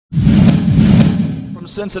From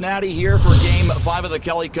Cincinnati here for Game 5 of the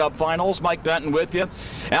Kelly Cup Finals. Mike Benton with you.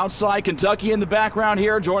 Outside Kentucky in the background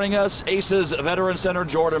here. Joining us, Aces veteran center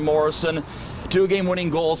Jordan Morrison. Two-game winning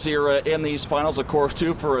goals here in these finals, of course,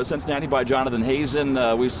 two for Cincinnati by Jonathan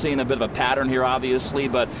Hazen. We've seen a bit of a pattern here, obviously,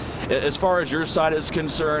 but as far as your side is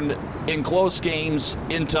concerned, in close games,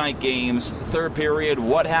 in tight games, third period,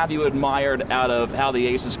 what have you admired out of how the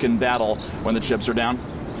Aces can battle when the chips are down?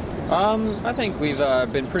 I think we've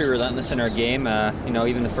been pretty relentless in our game.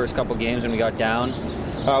 Even the first couple games when we got down,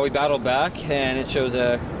 we battled back, and it shows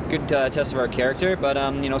a good test of our character. But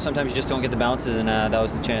sometimes you just don't get the bounces, and that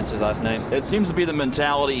was the chances last night. It seems to be the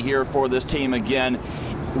mentality here for this team again,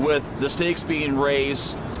 with the stakes being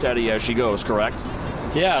raised, steady as she goes. Correct?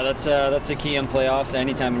 Yeah, that's the key in playoffs.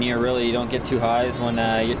 Any time in year, really, you don't get too highs when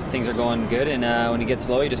things are going good, and when you get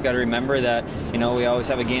slow, you just got to remember that we always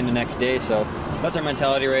have a game the next day. So that's our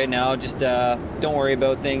mentality right now. Just don't worry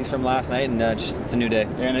about things from last night, and it's a new day.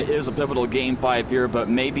 And it is a pivotal Game 5 here, but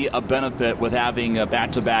maybe a benefit with having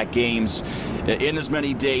back-to-back games in as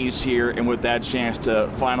many days here, and with that chance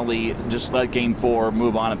to finally just let Game 4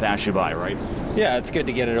 move on and pass you by, right? Yeah, it's good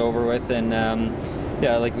to get it over with, and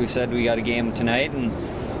yeah, like we said, we got a game tonight, and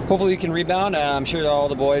hopefully we can rebound. I'm sure all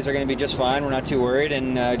the boys are going to be just fine. We're not too worried,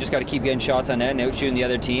 and just got to keep getting shots on net and out-shooting the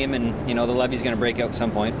other team, and the levy's going to break out at some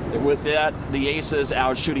point. With that, the Aces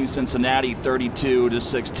out-shooting Cincinnati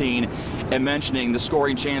 32-16, and mentioning the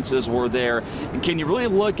scoring chances were there. Can you really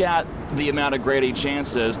look at the amount of grade A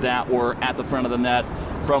chances that were at the front of the net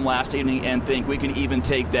from last evening and think we can even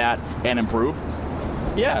take that and improve?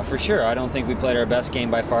 Yeah, for sure. I don't think we played our best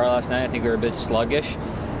game by far last night. I think we were a bit sluggish,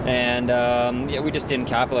 and yeah, we just didn't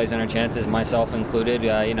capitalize on our chances, myself included.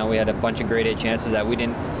 We had a bunch of grade A chances that we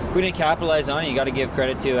didn't capitalize on. You got to give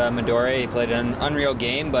credit to Midori. He played an unreal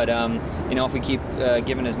game, but if we keep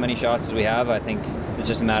giving as many shots as we have, I think it's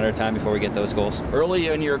just a matter of time before we get those goals. Early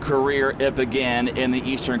in your career, it began in the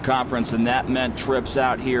Eastern Conference, and that meant trips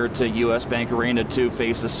out here to U.S. Bank Arena to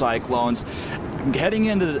face the Cyclones. Heading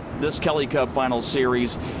into this Kelly Cup Finals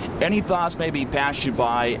series, any thoughts maybe pass you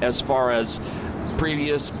by as far as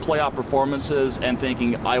previous playoff performances and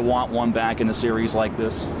thinking, I want one back in a series like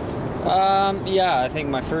this? Yeah, I think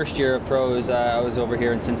my first year of pros, I was over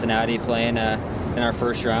here in Cincinnati playing in our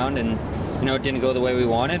first round, and it didn't go the way we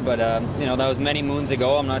wanted, but that was many moons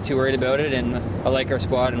ago. I'm not too worried about it, and I like our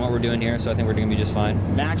squad and what we're doing here, so I think we're going to be just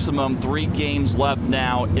fine. Maximum 3 games left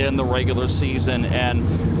now in the regular season,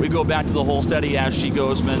 and we go back to the whole steady as she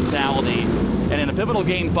goes mentality. And in a pivotal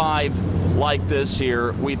Game 5 like this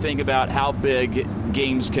here, we think about how big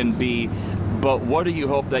games can be, but what do you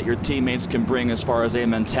hope that your teammates can bring as far as a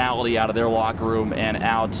mentality out of their locker room and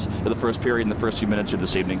out for the first period and the first few minutes of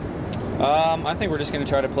this evening? I think we're just going to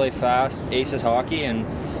try to play fast Aces hockey and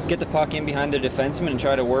get the puck in behind their defensemen and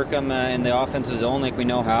try to work them in the offensive zone like we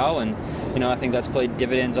know how. And I think that's played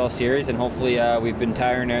dividends all series, and hopefully we've been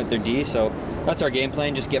tiring out their D. So that's our game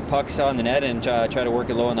plan: just get pucks on the net and try to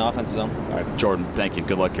work it low in the offensive zone. All right, Jordan, thank you.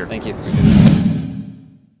 Good luck here. Thank you. Appreciate it.